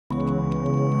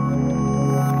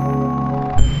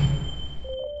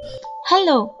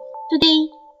Hello, today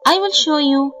I will show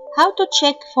you how to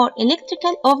check for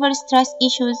electrical overstress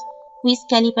issues with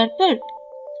Calibre PERC.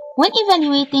 When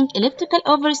evaluating electrical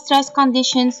overstress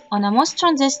conditions on a MOS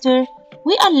transistor,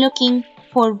 we are looking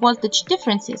for voltage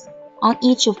differences on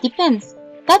each of the pins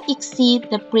that exceed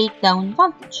the breakdown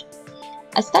voltage.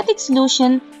 A static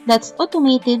solution that's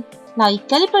automated like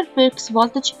Calibre PERC's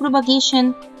voltage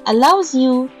propagation allows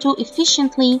you to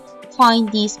efficiently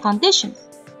find these conditions.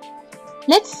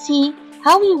 Let's see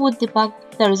how we would debug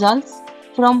the results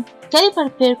from Calibre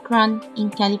PERC run in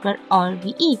Calibre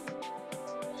RVE.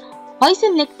 By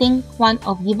selecting one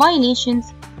of the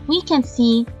violations, we can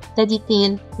see the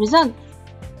detailed results.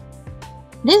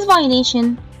 This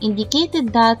violation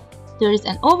indicated that there is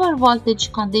an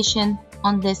overvoltage condition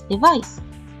on this device.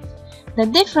 The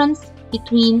difference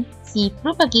between the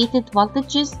propagated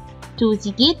voltages to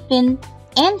the gate pin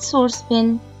and source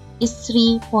pin is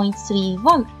 3.3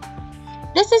 volt.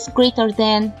 This is greater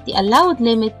than the allowed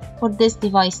limit for this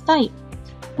device type,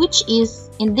 which is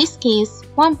in this case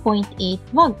 1.8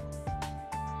 volt.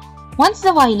 Once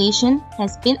the violation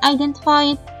has been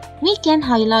identified, we can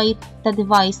highlight the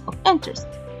device of interest.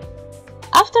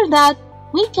 After that,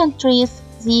 we can trace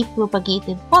the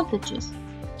propagated voltages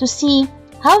to see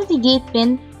how the gate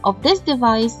pin of this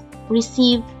device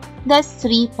received this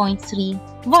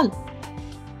 3.3 volt.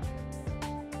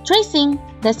 Tracing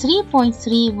the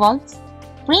 3.3 volts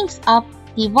brings up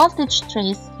the voltage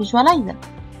trace visualizer.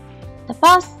 The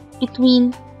path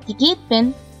between the gate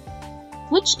pin,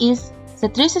 which is the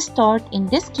trace start in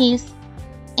this case,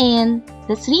 and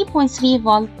the 3.3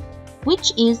 volt,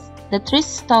 which is the trace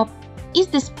stop, is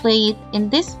displayed in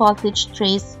this voltage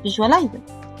trace visualizer.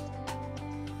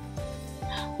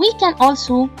 We can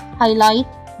also highlight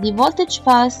the voltage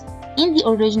path in the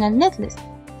original netlist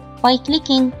by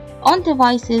clicking on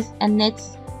devices and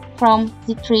nets from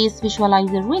the trace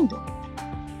visualizer window.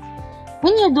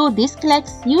 When you do these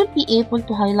clicks, you will be able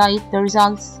to highlight the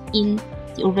results in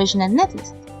the original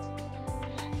netlist.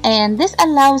 And this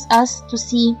allows us to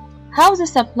see how the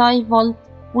supply volt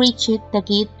reached the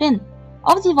gate pin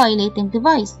of the violating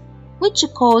device, which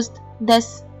caused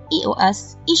this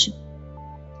EOS issue.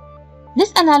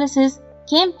 This analysis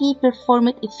can be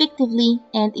performed effectively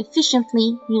and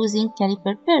efficiently using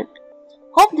Calibre PERC.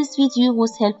 Hope this video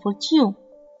was helpful to you.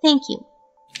 Thank you.